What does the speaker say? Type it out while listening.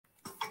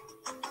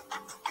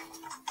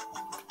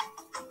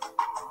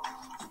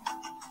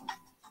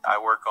I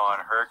work on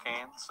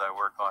hurricanes, I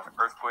work on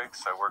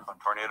earthquakes, I work on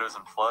tornadoes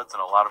and floods, and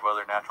a lot of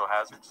other natural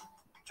hazards.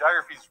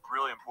 Geography is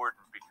really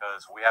important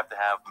because we have to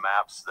have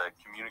maps that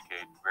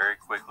communicate very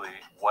quickly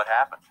what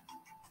happened.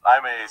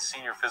 I'm a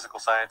senior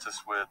physical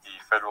scientist with the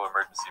Federal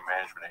Emergency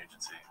Management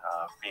Agency,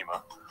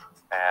 FEMA,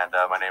 and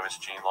my name is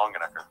Gene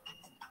Longenecker.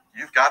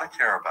 You've got to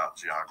care about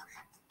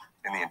geography.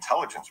 In the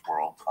intelligence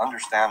world, to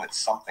understand that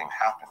something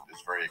happened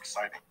is very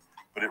exciting,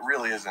 but it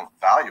really isn't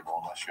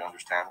valuable unless you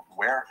understand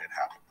where it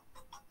happened.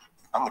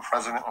 I'm the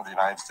president of the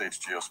United States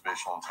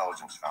Geospatial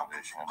Intelligence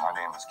Foundation, and my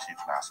name is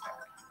Keith Masnak.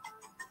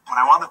 When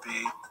I wanted to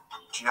be,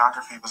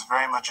 geography was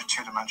very much a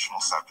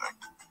two-dimensional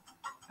subject.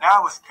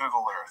 Now with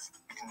Google Earth,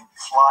 we can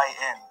fly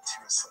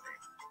into a city.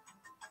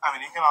 I'm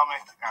an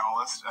economic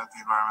analyst at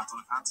the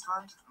Environmental Defense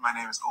Fund. My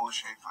name is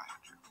Oluseyi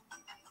Fayanju.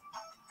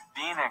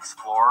 Being an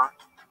explorer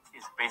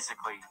is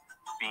basically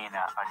being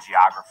a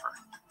geographer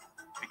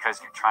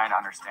because you're trying to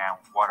understand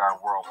what our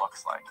world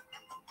looks like.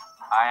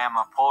 I am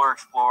a polar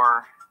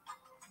explorer,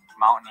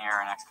 mountaineer,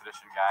 and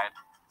expedition guide.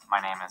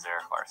 My name is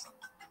Eric Larson.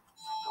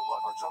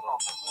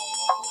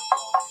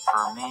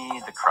 For me,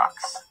 the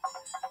crux,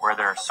 where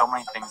there are so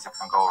many things that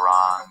can go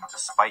wrong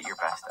despite your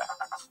best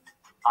efforts.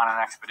 On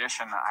an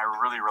expedition, I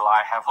really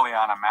rely heavily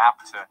on a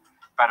map to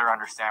better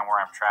understand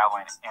where I'm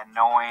traveling and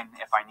knowing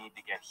if I need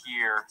to get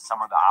here,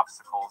 some of the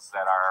obstacles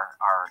that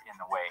are in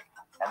the way.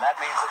 And that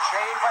means that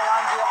Shane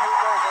Fayanju of New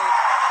Jersey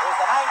is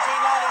the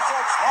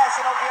 1996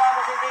 National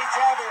Geography Bee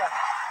champion.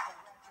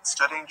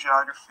 Studying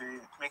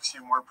geography makes you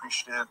more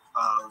appreciative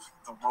of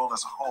the world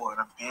as a whole and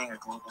of being a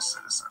global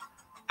citizen.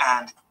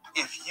 And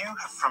if you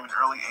have from an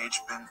early age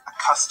been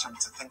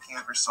accustomed to thinking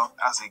of yourself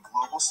as a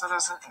global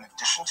citizen in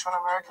addition to an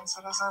American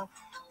citizen,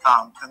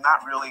 then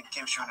that really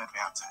gives you an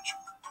advantage.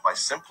 By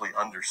simply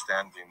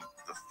understanding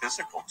the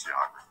physical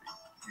geography,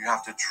 you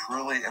have to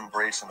truly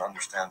embrace and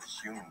understand the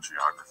human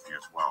geography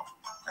as well.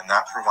 And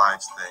that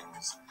provides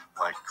things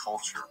like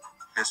culture,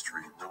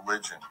 history,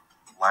 religion,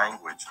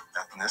 language,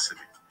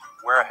 ethnicity.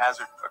 Where a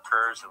hazard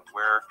occurs and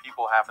where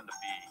people happen to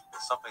be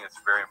is something that's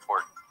very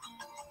important.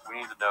 We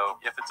need to know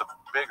if it's a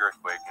big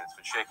earthquake and it's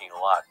been shaking a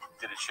lot,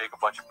 did it shake a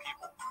bunch of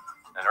people?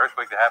 An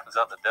earthquake that happens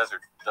out in the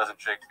desert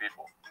doesn't shake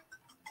people.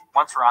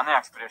 Once we're on the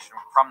expedition,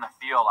 from the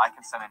field, I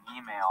can send an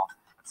email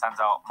that sends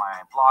out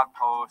my blog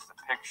post, a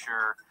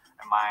picture,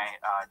 and my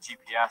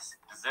GPS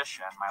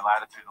position, my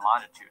latitude and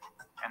longitude.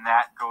 And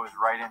that goes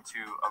right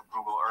into a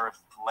Google Earth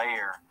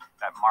layer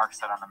that marks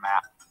that on the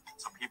map.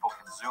 So people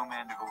can zoom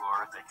into Google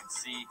Earth, they can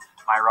see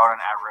my route on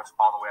Everest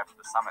all the way up to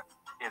the summit.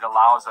 It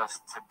allows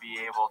us to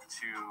be able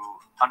to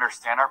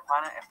understand our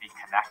planet and be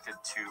connected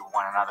to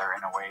one another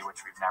in a way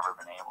which we've never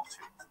been able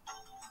to.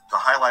 The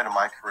highlight of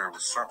my career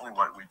was certainly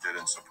what we did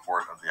in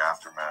support of the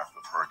aftermath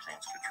of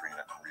Hurricanes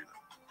Katrina and Rita.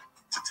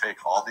 To take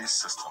all these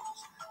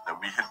systems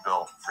that we had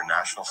built for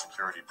national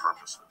security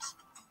purposes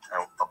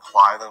and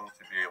apply them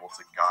to be able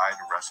to guide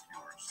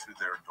rescuers to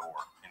their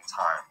door in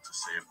time to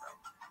save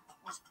them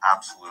was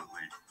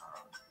absolutely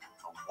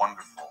a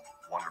wonderful,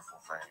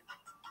 wonderful thing.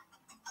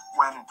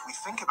 When we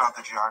think about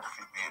the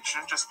geography bee, it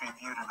shouldn't just be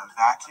viewed in a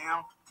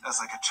vacuum as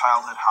like a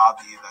childhood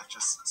hobby that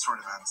just sort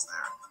of ends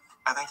there.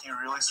 I think you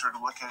really sort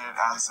of look at it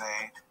as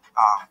a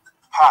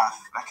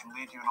path that can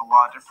lead you in a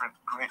lot of different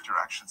great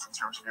directions in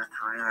terms of your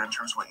career, in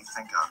terms of what you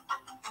think of.